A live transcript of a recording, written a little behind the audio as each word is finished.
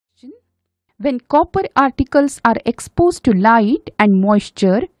When copper articles are exposed to light and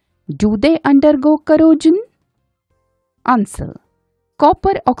moisture, do they undergo corrosion? Answer.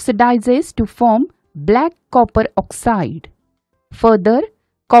 Copper oxidizes to form black copper oxide. Further,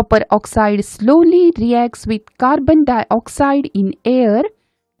 copper oxide slowly reacts with carbon dioxide in air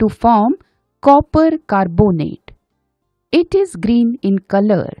to form copper carbonate. It is green in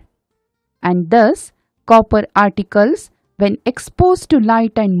color, and thus copper articles, when exposed to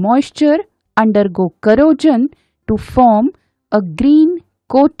light and moisture, undergo corrosion to form a green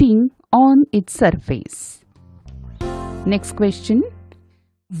coating on its surface. Next question.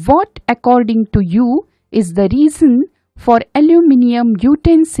 What, according to you, is the reason for aluminium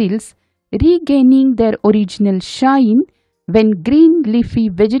utensils regaining their original shine when green leafy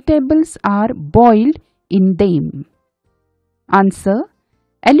vegetables are boiled in them? Answer.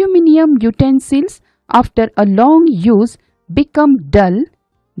 Aluminium utensils after a long use become dull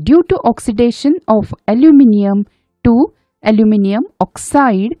due to oxidation of aluminium to aluminium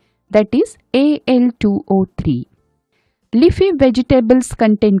oxide, that is Al2O3. Leafy vegetables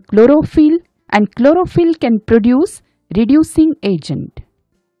contain chlorophyll, and chlorophyll can produce reducing agent.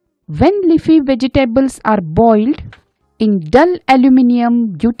 When leafy vegetables are boiled in dull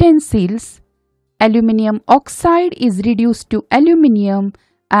aluminium utensils, aluminium oxide is reduced to aluminium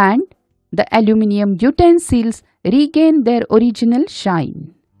and the aluminium utensils regain their original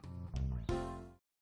shine.